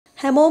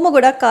හැමෝම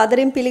ගොඩක්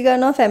ආදරෙන්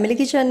පිළිගන්නවා ෆැමිලි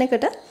කිචන්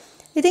එකට.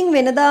 ඉතින්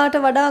වෙනදාට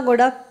වඩා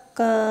ගොඩක්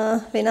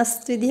වෙනස්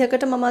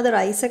විදිහකට මම අද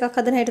රයිස් එකක්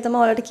හදන හැටි තමයි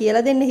ඔයාලට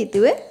කියලා දෙන්න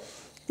හිතුවේ.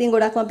 ඉතින්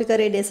ගොඩක්ම අපි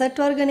කරේ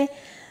ඩෙසර්ට් වර්ගනේ.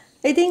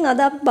 ඉතින් අද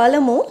අපි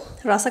බලමු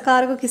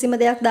රසකාරක කිසිම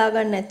දෙයක්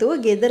දාගන්න නැතුව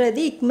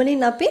ගෙදරදී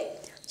ඉක්මනින් අපි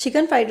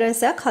chicken fried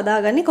rice එකක්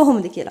හදාගන්නේ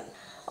කොහොමද කියලා.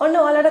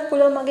 ඔන්න ඔයාලට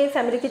පුළුවන් මගේ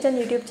ෆැමිලි කිචන්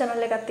YouTube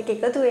channel එකත් එක්ක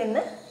එකතු වෙන්න.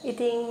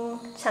 ඉතින්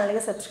channel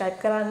එක subscribe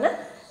කරන්න.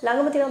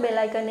 ළඟම තියෙන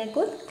bell icon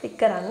එකකුත් click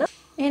කරන්න.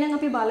 එහෙනම්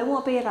අපි බලමු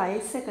අපේ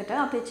rice එකට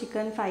අපේ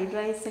chicken fried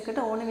rice එකට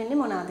ඕන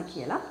වෙන්නේ මොනවාද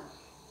කියලා.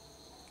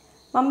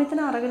 මම මෙතන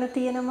අරගෙන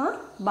තියෙනවා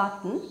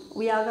බත්.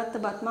 උයාගත්ත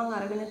බත් මම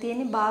අරගෙන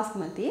තියෙන්නේ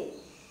බාස්මති.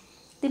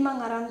 ඉතින්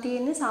මම අරන්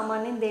තියෙන්නේ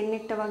සාමාන්‍යයෙන්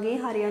දෙන්නෙක්ට වගේ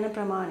හරියන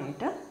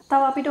ප්‍රමාණයට.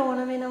 තව අපිට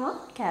ඕන වෙනවා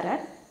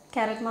කැරට්.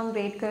 කැරට් මම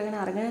ග්‍රේට් කරගෙන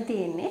අරගෙන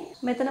තියෙන්නේ.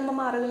 මෙතන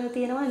මම අරගෙන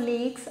තියෙනවා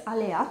ලීක්ස්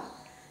අලයක්.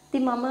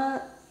 ඉතින් මම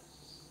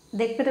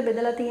දෙකකට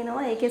බෙදලා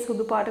තියෙනවා. ඒකේ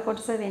සුදු පාට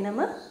කොටස වෙනම,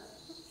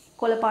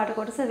 කොළ පාට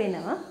කොටස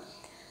වෙනම.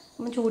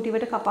 මම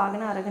චූටිවට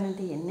කපාගෙන අරගෙන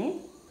තියෙන්නේ.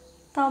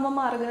 තව මම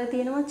අරගෙන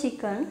තියෙනවා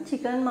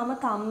චිකන් මම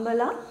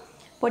තම්බලා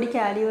පොඩි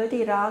කෑලි වලට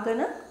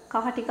ඉරාගෙන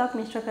කහ ටිකක්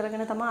මිශ්‍ර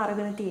කරගෙන තමයි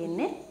අරගෙන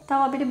තියෙන්නේ. තව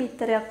අපිට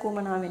බිත්තරයක්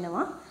උමනා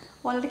වෙනවා.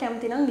 ඔයාලට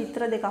කැමති නම්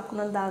බිත්තර දෙකක්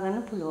උනත් දාගන්න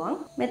පුළුවන්.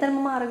 මෙතන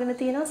මම අරගෙන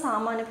තියෙනවා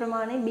සාමාන්‍ය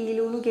ප්‍රමාණයේ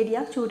බීලුණු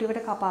ගෙඩියක්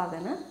චූටිවට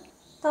කපාගෙන.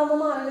 තව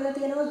මම අරගෙන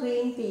තියෙනවා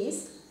green peas.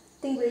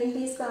 ඉතින් green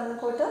peas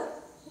ගන්නකොට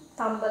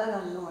තම්බලා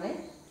ගන්න ඕනේ.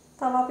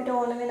 තව අපිට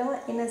ඕන වෙනවා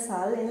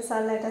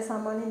එනසල්ලට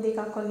සාමාන්‍යයෙන්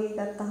දෙකක් වගේ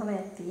ගත්තාම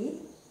ඇති.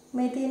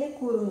 මේ තියෙන්නේ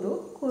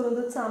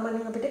කුරුඳුත්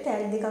සාමාන්‍යයෙන් අපිට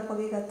කැලි දෙකක්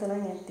වගේ ගත්තා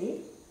නම් ඇති.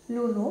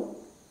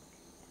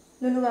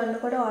 ලුණු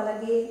ගන්නකොට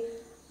ඔයාලගේ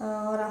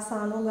රස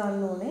අනුව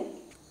ගන්න ඕනේ.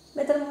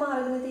 මෙතන මම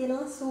අරගෙන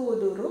තියෙනවා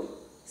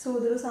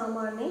සූදුරු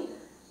සාමාන්‍යයෙන්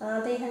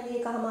තේ හැඳි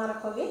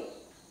එකමාරක් වගේ.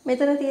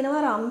 මෙතන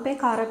තියෙනවා රම්පේ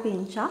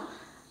කරපිංචා.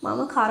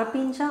 මම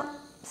කරපිංචා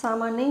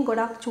සාමාන්‍යයෙන්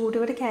ගොඩක්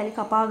චූටිවට කැලි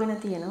කපාගෙන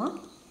තියෙනවා.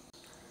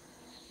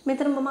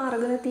 මෙතන මම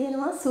අරගෙන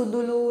තියෙනවා සුදු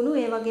ලූණු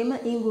ඒ වගේම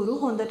ඉඟුරු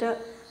හොඳට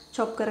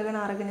chop කරගෙන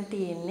අරගෙන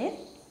තියෙන්නේ.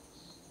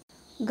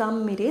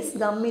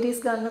 ගම්මිරිස්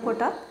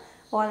ගන්නකොට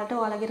ඔයාලට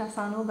ඔයාලගේ රස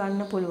අනුව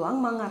ගන්න පුළුවන්.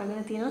 මම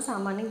අරගෙන තියෙනවා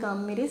සාමාන්‍ය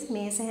ගම්මිරිස්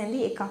මේස හැඳි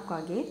එකක්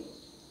වගේ.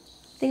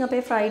 ඉතින්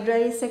අපේ fried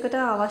rice එකට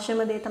අවශ්‍යම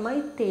දේ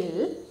තමයි තෙල්.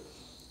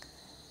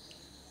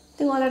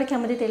 ඉතින් ඔයාලට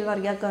කැමති තෙල්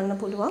වර්ගයක්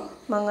ගන්න පුළුවන්.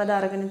 මම අද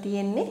අරගෙන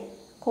තියෙන්නේ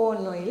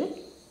corn oil.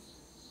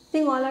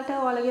 ඉතින් ඔයාලට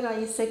ඔයාලගේ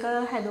රයිස් එක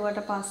හැදුවට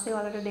පස්සේ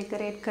ඔයාලට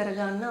ඩෙකොරේට්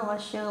කරගන්න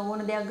අවශ්‍ය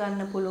ඕන දෙයක්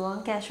ගන්න පුළුවන්.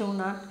 කැෂු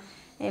නට්,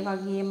 ඒ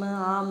වගේම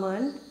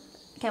ආමන්ඩ්,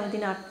 කැමති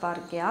නට්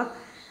වර්ගයක්,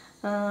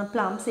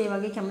 ප්ලම්ස් ඒ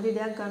වගේ කැමති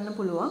දෙයක් ගන්න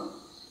පුළුවන්.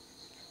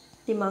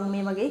 ඉතින් මම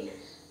මේ වගේ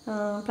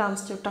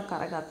ප්ලම්ස් චුට්ටක්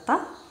අරගත්තා.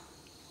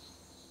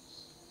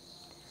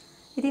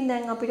 ඉතින්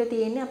දැන් අපිට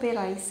තියෙන්නේ අපේ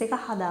රයිස් එක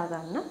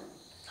හදාගන්න.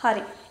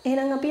 හරි.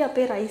 එහෙනම් අපි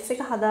අපේ රයිස්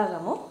එක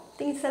හදාගමු.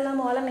 ඉතින් ඉස්සෙල්ලාම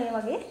ඔයාලා මේ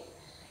වගේ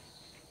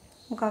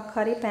මොකක්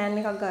හරි pan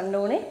එකක් ගන්න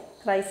ඕනේ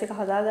රයිස් එක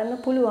හදාගන්න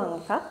පුළුවන්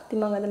එකක්. ඉතින්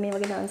මම අද මේ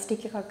වගේ non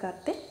stick එකක්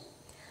ගත්තේ.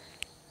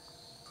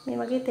 මේ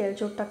වගේ තෙල්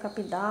චුට්ටක්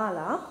අපි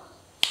දාලා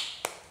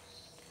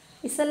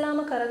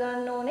ඉස්සෙල්ලාම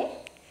කරගන්න ඕනේ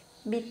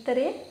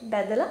බිත්තරේ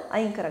බැදලා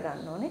අයින්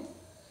කරගන්න ඕනේ.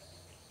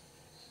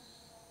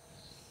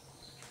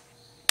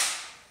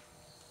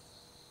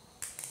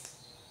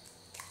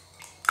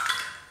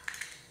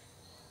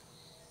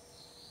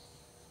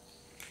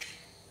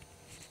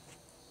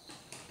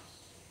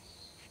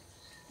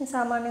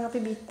 සාමාන්‍යයෙන් අපි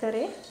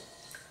බිත්තරේ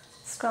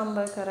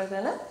ස්ක්‍රම්බල්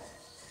කරගෙන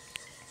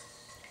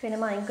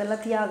වෙනම අයින් කරලා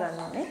තියා ගන්න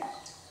ඕනේ.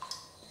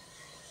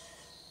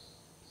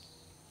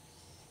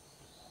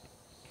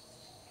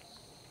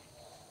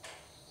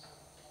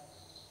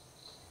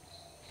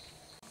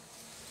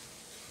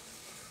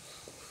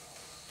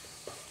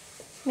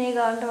 මේ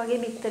ගානට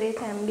වගේ බිත්තරේ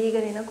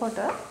තැම්බීගෙන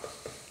එනකොට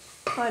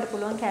ඔයාලට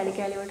පුළුවන්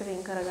කෑලි වලට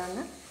වෙන්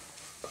කරගන්න.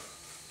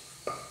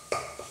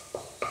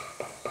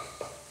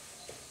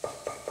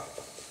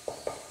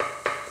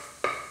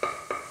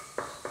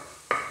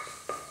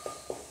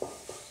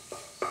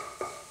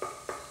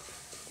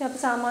 අපි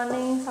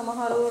සාමාන්‍යයෙන්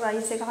සමහරව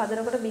රයිස් එක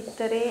හදනකොට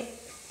බිත්තරේ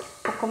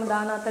ඔක්කොම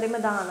දාන අතරින්ම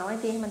දානවා.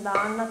 ඉතින් එහෙම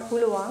දාන්නත්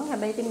පුළුවන්.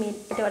 හැබැයි ඉතින්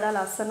මේකට වඩා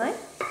ලස්සනයි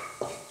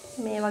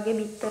මේ වගේ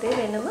බිත්තරේ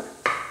වෙනම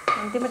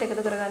අන්තිමට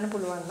එකතු කරගන්න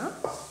පුළුවන් නම්.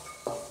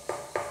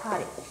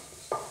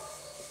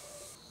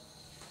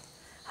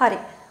 හරි.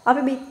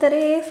 අපි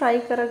බිත්තරේ fry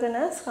කරගෙන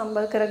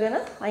ස්ක්‍රම්බල් කරගෙන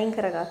අයින්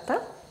කරගත්තා.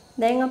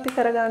 දැන් අපි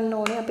කරගන්න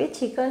ඕනේ අපේ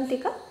chicken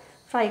ටික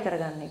fry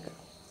කරගන්න එක.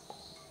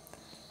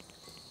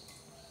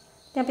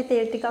 දැන් අපි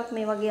තෙල් ටිකක්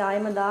මේ වගේ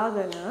ආයෙම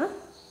දාගෙන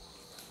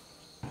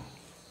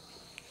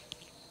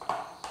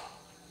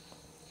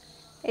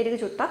ඒ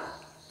ටික චුට්ටක්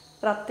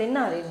රත් වෙන්න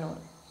අරින්න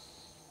ඕනේ.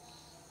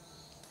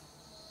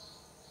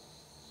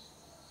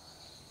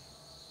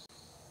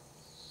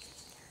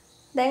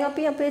 දැන්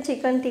අපි අපේ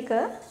chicken ටික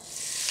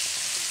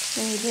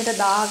මේ විදිහට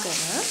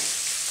දාගෙන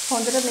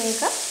හොඳට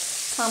මේක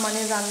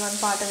සාමාන්‍ය රන්වන්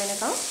පාට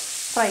වෙනකම්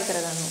fry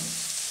කරගන්න ඕනේ.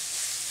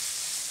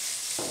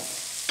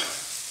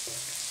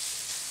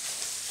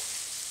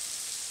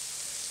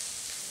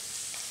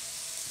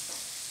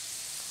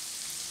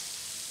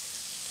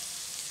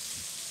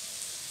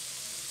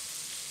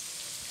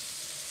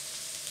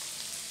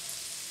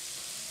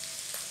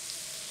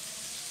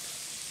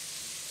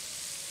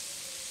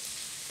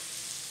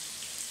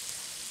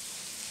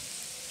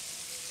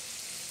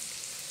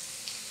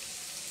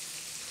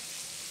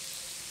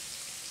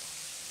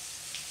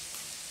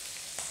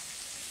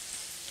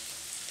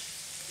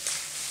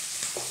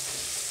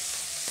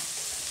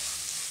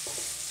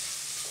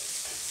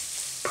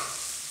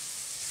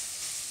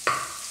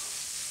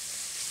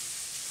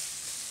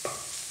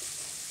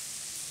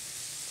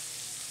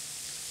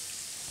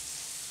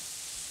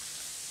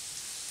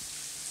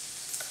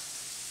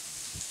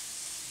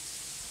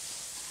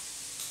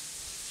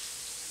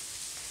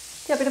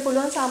 ඉතින් අපිට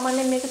පුළුවන්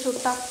සාමාන්‍යයෙන් මේක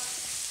චුට්ටක්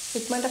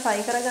ඉක්මනට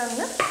ෆ්‍රයි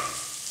කරගන්න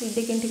ලිඩ්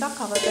එකකින් ටිකක්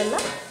කවර්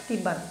කරලා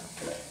තිබ්බන්න.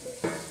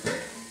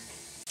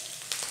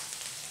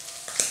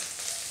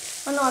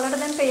 ඔයාලට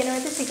දැන් පේනවා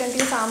ඇති චිකන්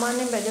ටික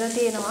සාමාන්‍යයෙන් බෙදලා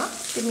තියෙනවා.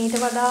 ඉතින් මීට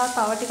වඩා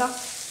තව ටිකක්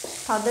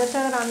තදට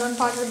රන්වන්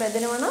පාටට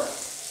බෙදෙනවා නම්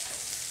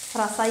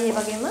රසයි ඒ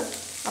වගේම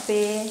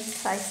අපේ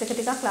රයිස් එක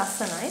ටිකක්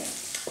ලස්සනයි.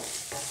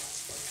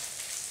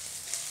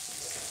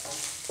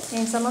 ඒ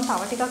නිසා මම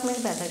තව ටිකක්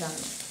මේක බෙද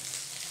ගන්නවා.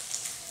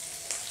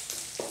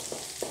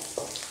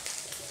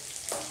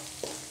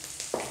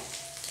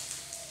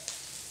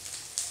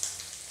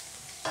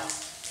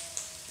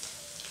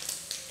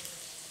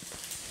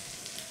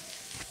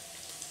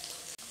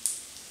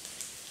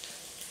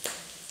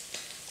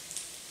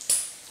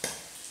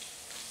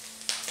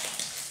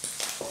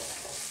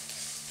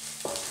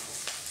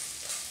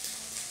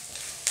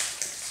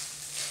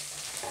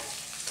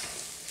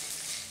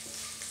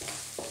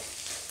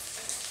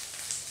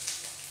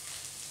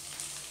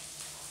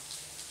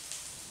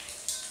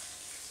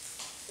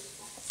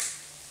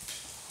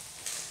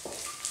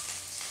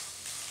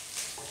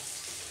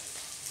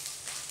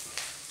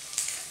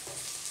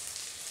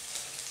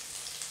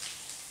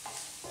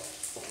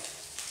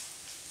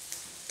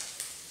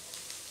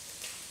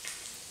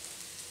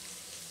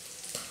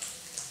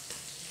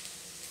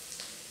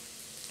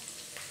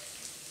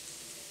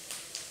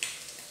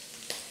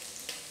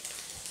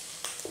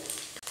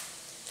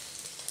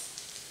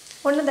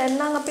 ඔන්න දැන්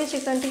නම් අපේ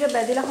චිකන් ටික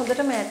බැදිලා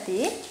හොඳටම ඇති.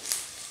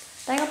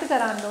 දැන් අපි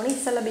කරන්න ඕනේ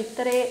ඉස්සෙල්ලා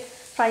බිත්තරේ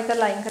ෆ්‍රයි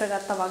කරලා අයින්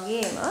කරගත්තා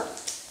වගේම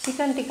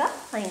චිකන් ටික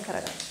අයින්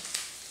කරගන්න.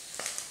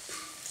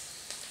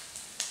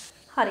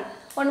 හරි.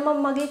 ඔන්න මම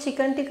මගේ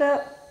චිකන් ටික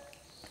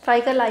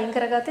ෆ්‍රයි කරලා අයින්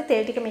කරගත්තේ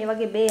තෙල් ටික මේ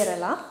වගේ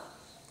බේරලා.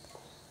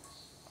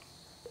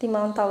 ඉතින්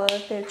මම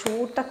තව තෙල්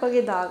චූට්ටක්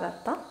වගේ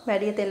දාගත්තා.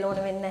 වැඩි තෙල්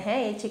ඕන වෙන්නේ නැහැ.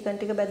 මේ චිකන්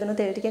ටික බැදුණු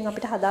තෙල් ටිකෙන්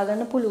අපිට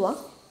හදාගන්න පුළුවන්.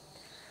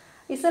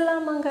 ඉස්සෙල්ලා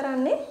මම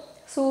කරන්නේ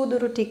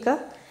සූදුරු ටික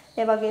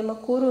ඒ වගේම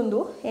කුරුඳු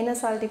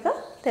එනසල් ටික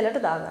තෙලට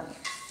දාගන්න.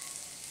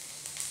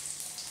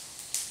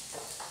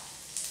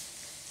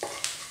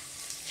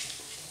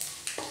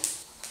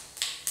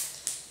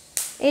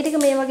 ඒ ටික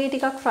මේ වගේ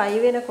ටිකක් ෆ්‍රයි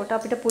වෙනකොට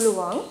අපිට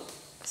පුළුවන්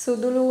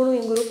සුදු ලුණු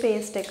ඉඟුරු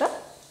පේස්ට් එක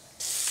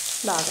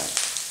දාගන්න.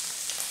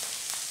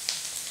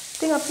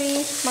 ඉතින් අපි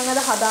මම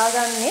අද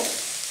හදාගන්නේ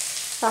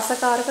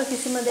රසකාරක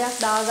කිසිම දෙයක්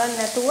දාගන්න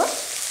නැතුව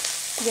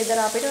ගෙදර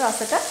අපිට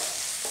රසට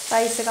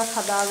රයිස් එකක්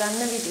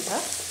හදාගන්න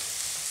විදිහ.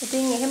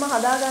 ඉතින් එහෙම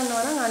හදා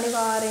ගන්නවා නම්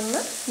අනිවාර්යෙන්ම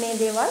මේ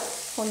දේවල්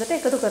හොඳට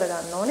එකතු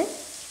කරගන්න ඕනේ.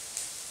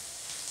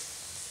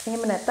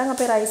 එහෙම නැත්නම්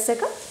අපේ රයිස්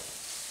එක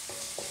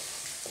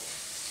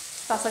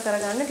රස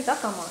කරගන්න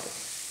ටිකක් අමාරුයි.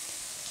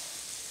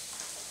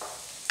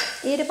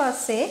 ඊට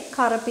පස්සේ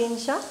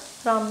කරපිංචා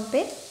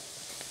රම්පේ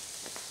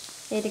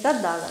ඒ ටිකක්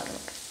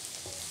දාගන්නවා.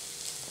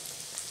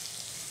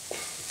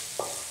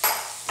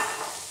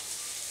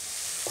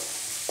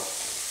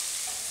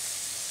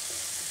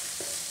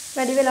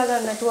 වැඩි වෙලා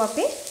ගන්න නැතුව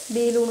අපි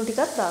බීලුණු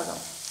ටිකක් දාගමු.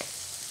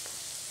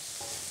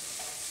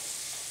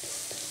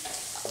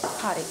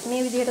 හරි.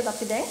 මේ විදිහට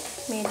අපි දැන්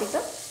මේ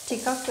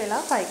ටිකක්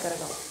වෙලා fry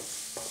කරගමු.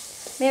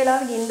 මේ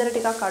වෙලාවේ ගින්දර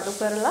ටිකක් අඩු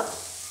කරලා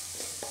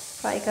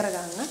fry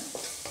කරගන්න.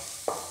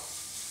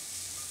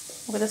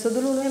 මොකද සුදු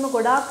ලුණු එහෙම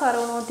ගොඩාක්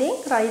කරවනොත්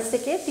රයිස්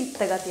එකේ තිත්ත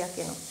ගතියක්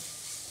එනවා.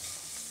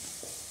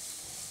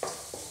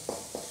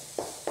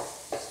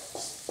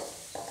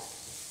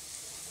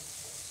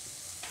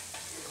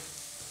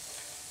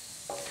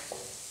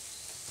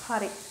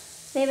 හරි.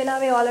 මේ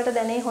වෙලාවේ ඔයාලට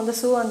දැනේ හොඳ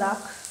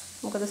සුවඳක්.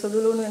 මොකද සුදු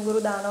ලුණු එඟුරු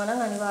දානවා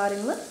නම්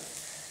අනිවාර්යෙන්ම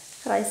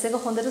රයිස් එක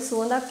හොඳට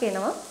සුවඳක්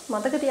එනවා.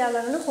 මතක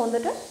තියාගන්න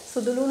හොඳට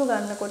සුදු ලුණු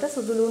ගන්නකොට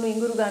සුදු ලුණු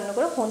ඉඟුරු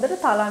ගන්නකොට හොඳට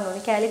තලන්න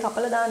ඕනේ. කෑලි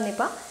කපලා දාන්න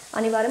එපා.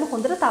 අනිවාර්යෙන්ම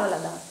හොඳට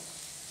තවලා දාන්න.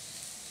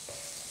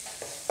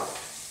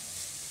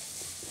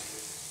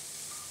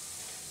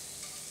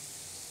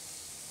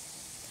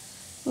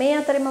 මේ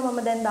අතරෙම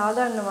මම දැන්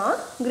දාගන්නවා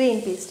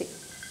ග්‍රීන් පීස්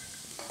ටික.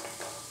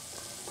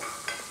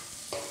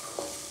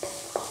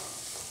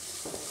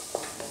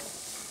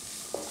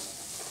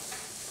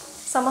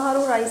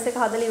 සමහරු රයිස් එක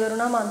හදලා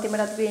ඉවරුණාම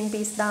අන්තිමට ග්‍රීන්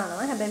පීස්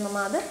දානවා. හැබැයි මම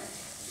අද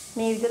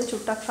මේ විදිහට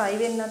චුට්ටක් ෆ්‍රයි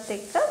වෙන්නත්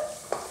එක්ක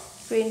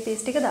ග්‍රීන්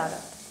පීස් ටික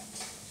දාගත්තා.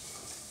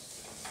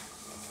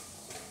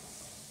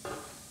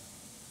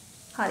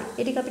 හරි.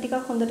 ඒ ටික අපි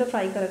ටිකක් හොඳට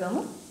ෆ්‍රයි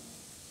කරගමු.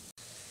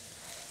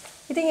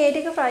 ඉතින් ඒ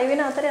ටික ෆ්‍රයි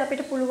වෙන අතරේ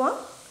අපිට පුළුවන්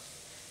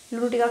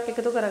ලුණු ටිකක්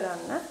එකතු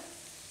කරගන්න.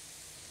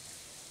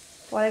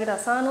 ඔයාලගේ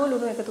රස අනුව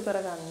ලුණු එකතු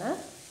කරගන්න.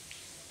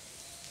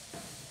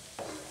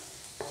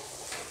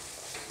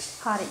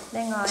 හරි.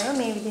 දැන් ආයෙම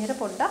මේ විදිහට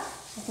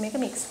පොඩ්ඩක් මේක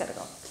මික්ස්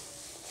කරගමු.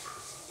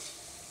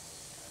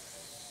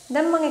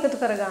 දැන් මම එකතු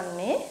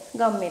කරගන්නේ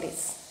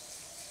ගම්මිරිස්.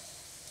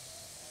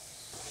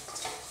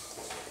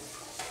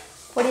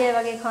 පොඩි අය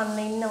වගේ කන්න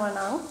ඉන්නවා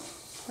නම්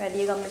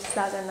වැඩි ගම්මිරිස්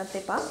දාගන්නත්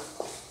එපා.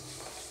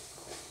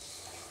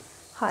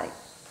 හරි.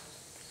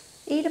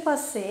 ඊට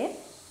පස්සේ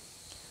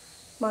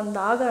මම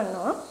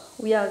දාගන්නවා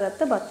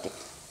උයාගත්ත බත් ටික.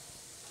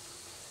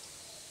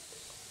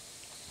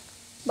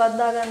 බත්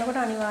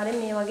දාගන්නකොට අනිවාර්යෙන්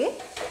මේ වගේ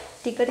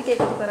ටික ටික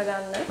එකතු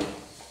කරගන්න.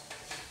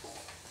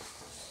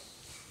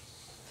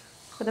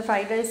 මොකද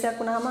ෆ්‍රයිඩ් රයිස් එකක්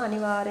වුණාම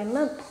අනිවාර්යෙන්ම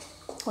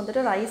හොඳට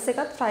රයිස්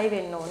එකත් ෆ්‍රයි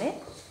වෙන්න ඕනේ.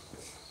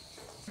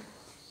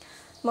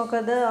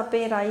 මොකද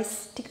අපේ රයිස්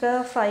ටික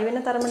ෆ්‍රයි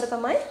වෙන තරමට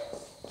තමයි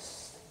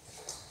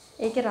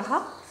ඒකේ රහ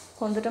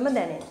හොඳටම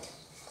දැනෙන්නේ.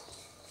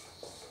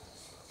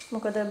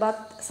 මොකද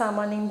බත්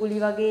සාමාන්‍යයෙන් ගුලි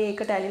වගේ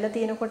ඒකට ඇලිලා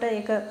තියෙනකොට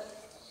ඒක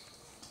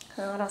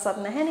රසත්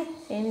නැහැනේ.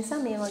 ඒ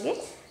නිසා මේ වගේ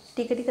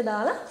ටික ටික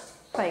දාලා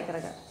ෆ්‍රයි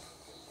කරගන්න.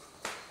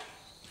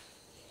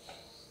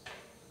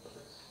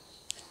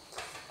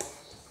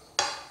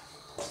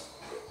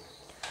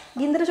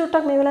 ගින්දර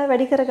චුට්ටක් මේ වෙලාවේ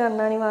වැඩි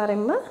කරගන්න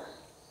අනිවාර්යෙන්ම.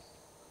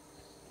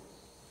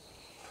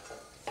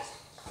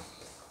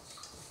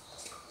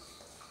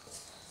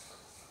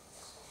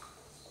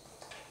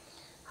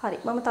 හරි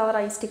මම තව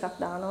රයිස් ටිකක්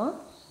දානවා.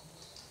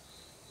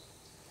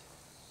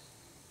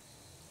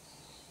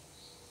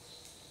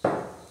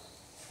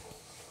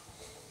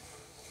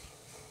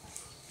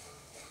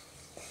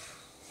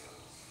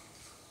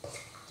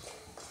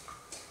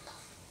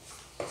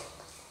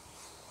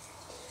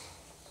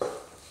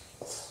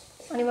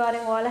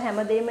 අනිවාර්යෙන් ඔයාලා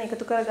හැමදේම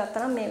එකතු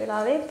කරගත්තා නම් මේ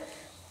වෙලාවේ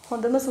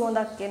හොඳම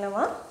සුවඳක්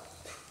එනවා.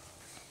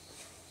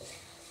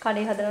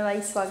 කඩේ හදන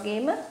රයිස්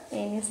වගේම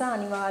ඒ නිසා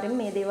අනිවාර්යෙන්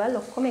මේ දේවල්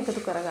ඔක්කොම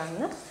එකතු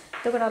කරගන්න.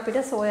 එතකොට අපිට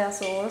සෝයා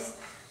සෝස්,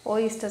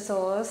 ඔයිස්ටර්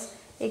සෝස්,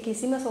 ඒ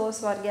කිසිම සෝස්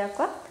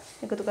වර්ගයක්වත්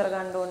එකතු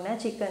කරගන්න ඕනේ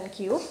නැහැ. චිකන්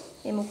කියුබ්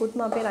මේ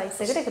මුකුත්ම අපේ රයිස්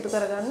එකට එකතු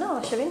කරගන්න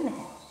අවශ්‍ය වෙන්නේ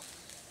නැහැ.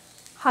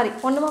 හරි.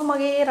 ඔන්න මම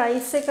මගේ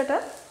රයිස් එකට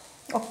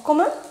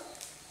ඔක්කොම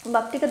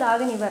බත් ටික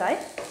දාගෙන ඉවරයි.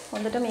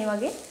 හොඳට මේ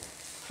වගේ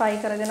ෆ්‍රයි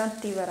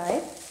කරගෙනත් ඉවරයි.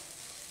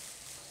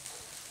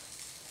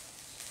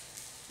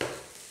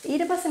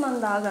 ඊට පස්සේ මම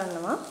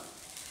දාගන්නවා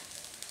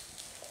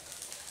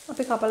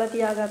අපි කපලා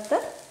තියාගත්ත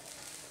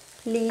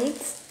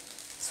ලීක්ස්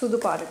සුදු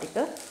පාට ටික.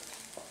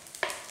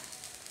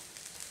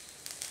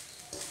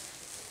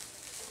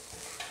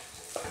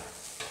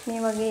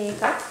 මේ වගේ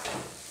එකක්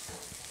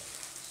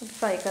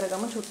ෆ්‍රයි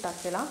කරගමු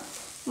චුට්ටක් වෙලා.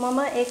 මම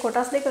ඒ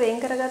කොටස් දෙක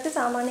වෙන් කරගත්තේ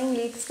සාමාන්‍යයෙන්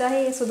ලීක්ස්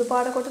ගහේ සුදු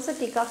පාට කොටස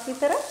ටිකක්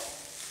විතර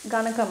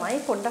ඝනකමයි,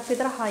 පොඩ්ඩක්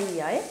විතර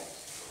හයියයි.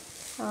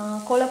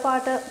 කොළ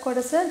පාට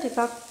කොටස ටිකක්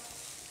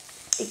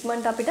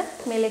ඉක්මනට අපිට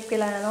මෙලෙක්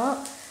වෙලා යනවා.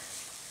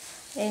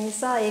 ඒ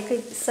නිසා ඒක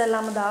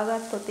ඉස්සෙල්ලාම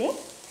දාගත්තොත්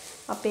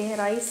අපේ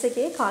රයිස්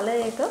එකේ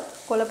කලර් එක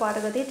කොළ පාට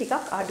ගතිය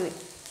ටිකක් අඩුයි.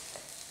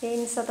 ඒ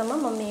නිසා තමයි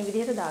මම මේ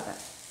විදිහට දාගන්නේ.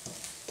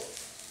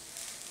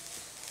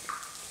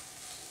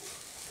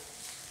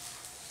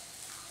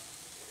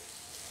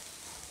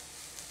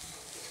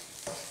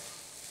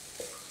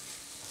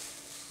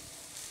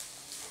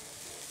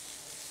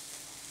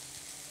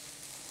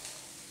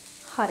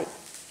 හරි.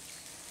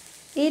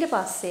 ඊට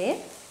පස්සේ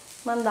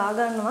මම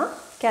දාගන්නවා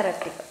කැරට්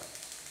ටික.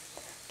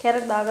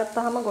 කැරට්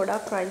දාගත්තාම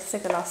ගොඩක් රයිස්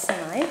එක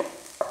ලස්සනයි.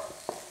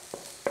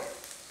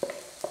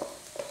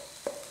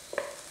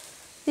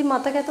 ඉතින්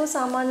මතක ඇතුව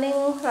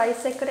සාමාන්‍යයෙන්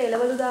රයිස් එකට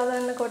එළවලු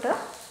දාගන්නකොට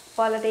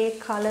ඔයාලට ඒ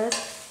කලර්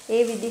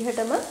ඒ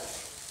විදිහටම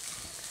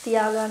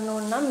තියාගන්න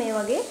ඕන නම් මේ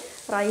වගේ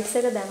රයිස්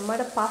එක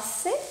දැම්මට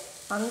පස්සේ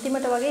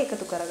අන්තිමට වගේ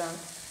එකතු කරගන්න.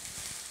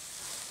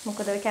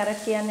 මොකද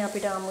කැරට් කියන්නේ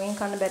අපිට අමුයෙන්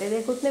කන්න බැරි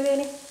දෙයක්ුත්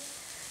නෙවෙයිනේ.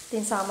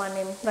 ඉතින්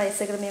සාමාන්‍යයෙන් රයිස්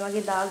එකට මේ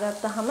වගේ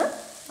දාගත්තාම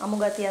අමු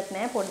ගතියක්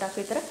නැහැ, පොඩ්ඩක්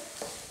විතර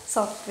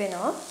සොෆ්ට්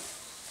වෙනවා.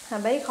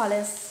 හැබැයි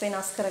කලර්ස්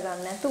වෙනස්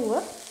කරගන්න නැතුව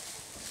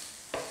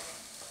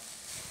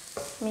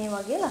මේ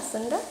වගේ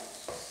ලස්සනට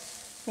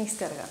මික්ස්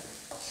කරගන්න.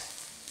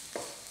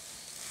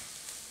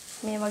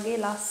 මේ වගේ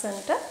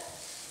ලස්සනට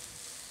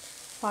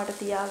පාට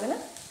තියාගෙන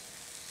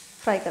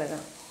ෆ්‍රයි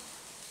කරගන්න.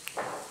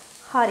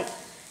 හරි.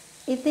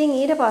 ඉතින්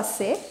ඊට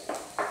පස්සේ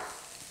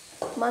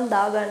මම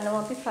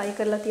දාගන්නවා අපි ෆ්‍රයි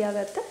කරලා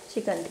තියාගත්ත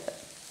චිකන් ටික.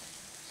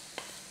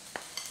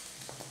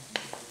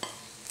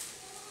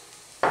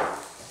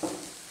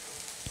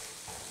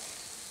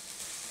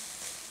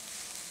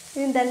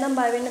 ඉතින් දැන් නම්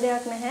බය වෙන්න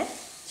දෙයක් නැහැ.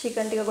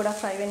 චිකන් ටික ගොඩක්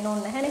ෆ්‍රයි වෙන්න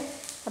ඕනේ නැහැනේ.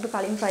 අපි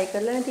කලින් ෆ්‍රයි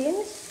කරලානේ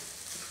තියෙන්නේ.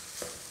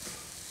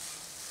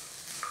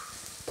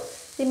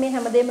 ඉතින් මේ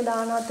හැමදේම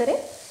දාන අතරේ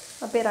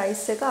අපේ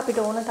රයිස් එක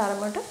අපිට ඕන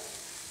තරමට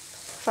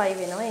ෆ්‍රයි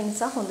වෙනවා. ඒ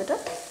නිසා හොඳට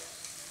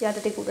යට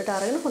ටික උඩට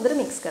අරගෙන හොඳට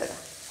මික්ස් කරගන්න.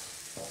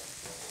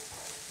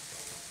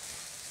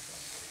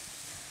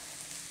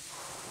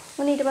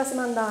 ඊට පස්සේ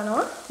මම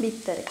දානවා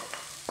බිත්තරේ.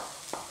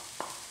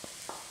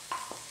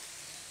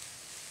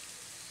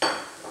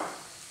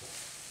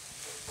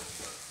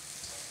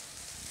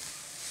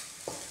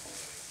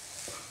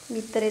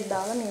 බිත්තරේ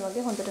දාලා මේ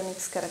වගේ හොඳට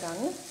මික්ස්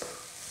කරගන්න.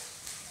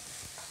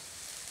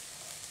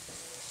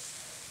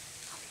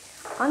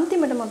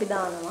 අන්තිමටම අපි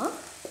දානවා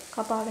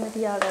කපාගෙන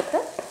තියාගත්ත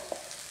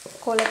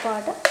කොළ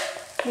පාට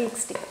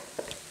ලීක්ස් ටික.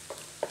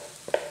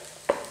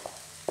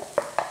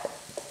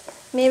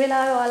 මේ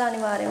වෙලාවේ ඔයාලා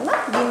අනිවාර්යයෙන්ම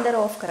ගින්දර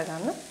ඕෆ්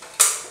කරගන්න.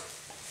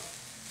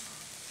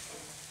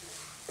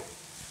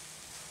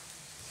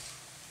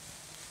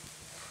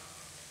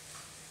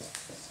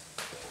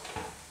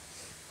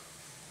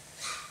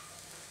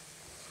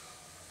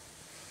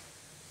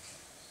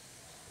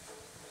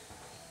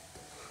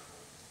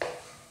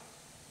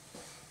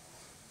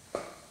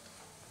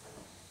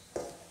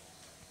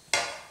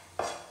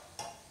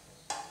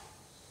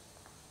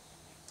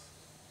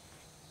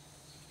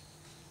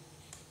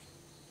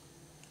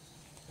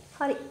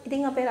 හරි.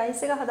 ඉතින් අපේ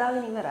රයිස් එක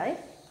හදාගෙන ඉවරයි.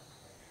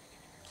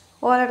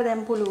 ඔයාලට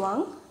දැන්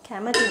පුළුවන්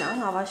කැමති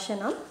නම් අවශ්‍ය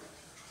නම්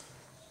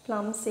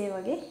ප්ලම්ස් ඒ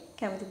වගේ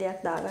කැමති දෙයක්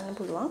දාගන්න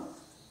පුළුවන්.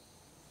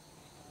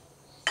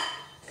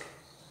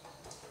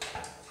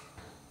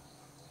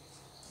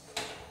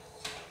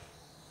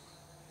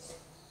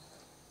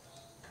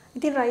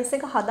 ඉතින් රයිස්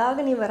එක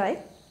හදාගෙන ඉවරයි.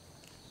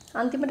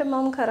 අන්තිමට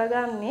මම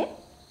කරගන්නේ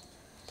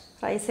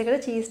රයිස්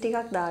එකට චීස්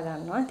ටිකක්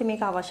දාගන්නවා. ඉතින්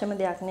මේක අවශ්‍යම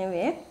දෙයක්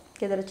නෙවෙයි.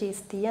 ගෙදර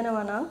චීස්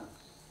තියෙනවා නම්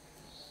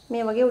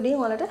මේ වගේ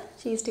උඩින් වලට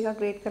චීස් ටිකක්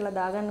ග්‍රේට් කරලා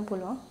දාගන්න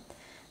පුළුවන්.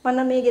 මම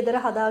මේ ගෙදර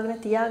හදාගෙන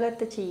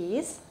තියාගත්ත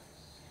චීස්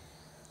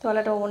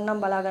ඔයාලට ඕන නම්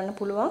බලා ගන්න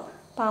පුළුවන්.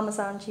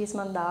 පාමසාන් චීස්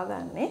මම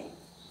දාගන්නේ.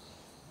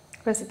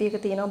 රෙසිපි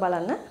එක තියෙනවා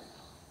බලන්න.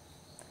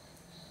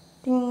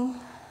 ඉතින්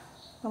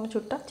මම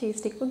චුට්ටක්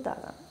චීස් ටිකකුත්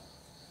දාගන්නවා.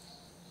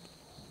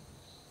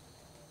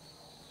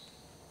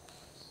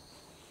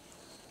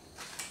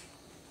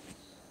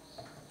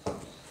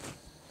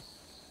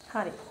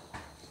 හරි.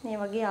 මේ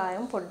වගේ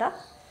ආයම පොඩ්ඩක්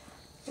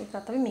ඒකත්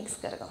අපි මික්ස්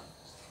කරගමු.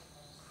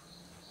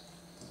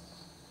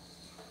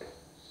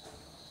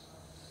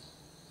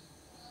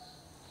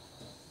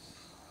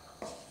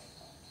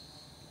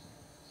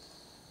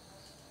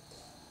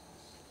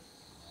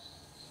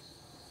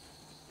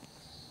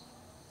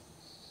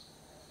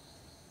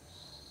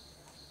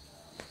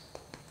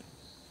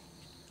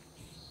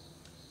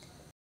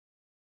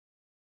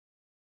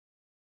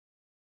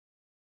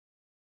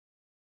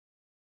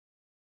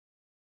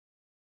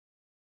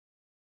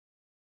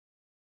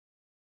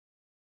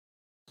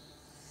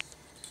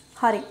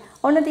 හරි.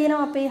 ඔන්න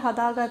තියෙනවා අපේ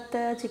හදාගත්ත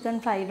chicken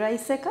fried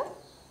rice එක.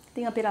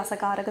 ඉතින් අපි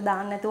රසකාරක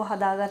දාන්න නැතුව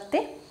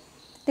හදාගත්තේ.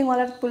 ඉතින්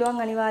ඔයාලට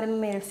පුළුවන්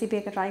අනිවාර්යයෙන්ම මේ රෙසිපි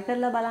එක try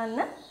කරලා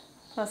බලන්න.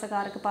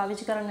 රසකාරක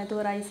පාවිච්චි කරන්නේ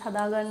නැතුව rice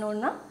හදාගන්න ඕන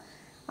නම්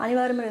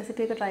අනිවාර්යයෙන්ම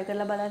රෙසිපි එක try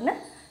කරලා බලන්න.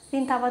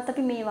 ඉතින් තවත්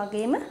අපි මේ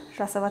වගේම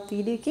රසවත්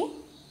වීඩියෝ එකකින්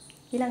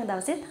ඊළඟ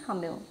දවසෙත්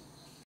හම්බෙමු.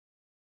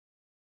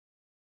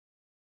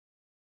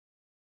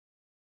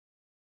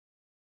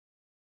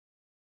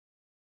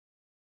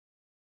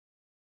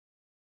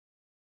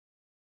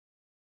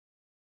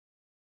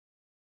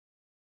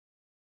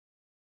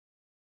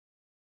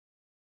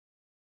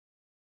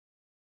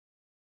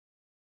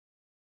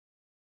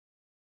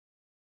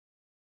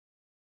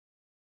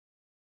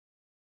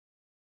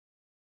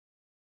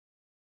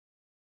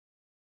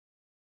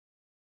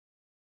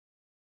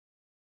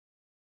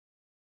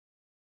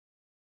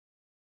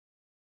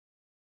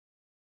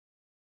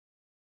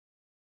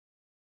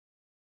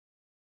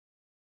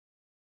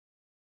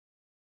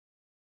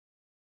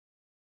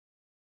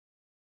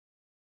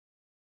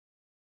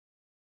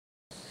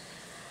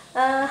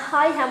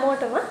 හායි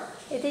හැමෝටම.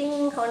 ඉතින්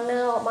ඔන්න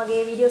මගේ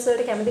වීඩියෝස්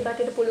වලට කැමති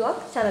කට්ටියට පුළුවන්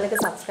channel එක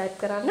subscribe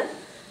කරන්න.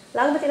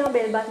 ළඟම තියෙන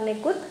bell button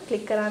එකකුත්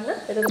click කරන්න.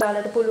 එතකොට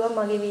ඔයාලට පුළුවන්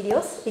මගේ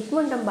වීඩියෝස්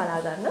ඉක්මනටම බලා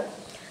ගන්න.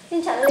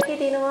 ඉතින් channel එකේ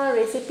තියෙනවා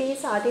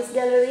recipes, artist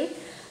gallery,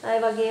 ඒ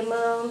වගේම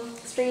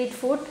street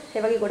food,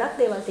 ඒ වගේ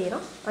ගොඩක් දේවල්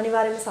තියෙනවා.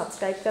 අනිවාර්යයෙන්ම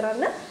subscribe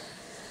කරන්න.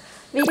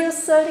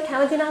 වීඩියෝස් වලට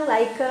කැමති නම්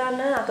like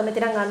කරන්න,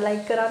 අකමැති නම්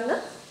unlike කරන්න,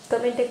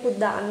 comment එකකුත්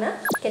දාන්න,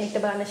 කෙනෙක්ට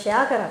බලන්න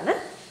share කරන්න.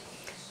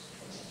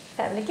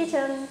 Family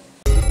Kitchen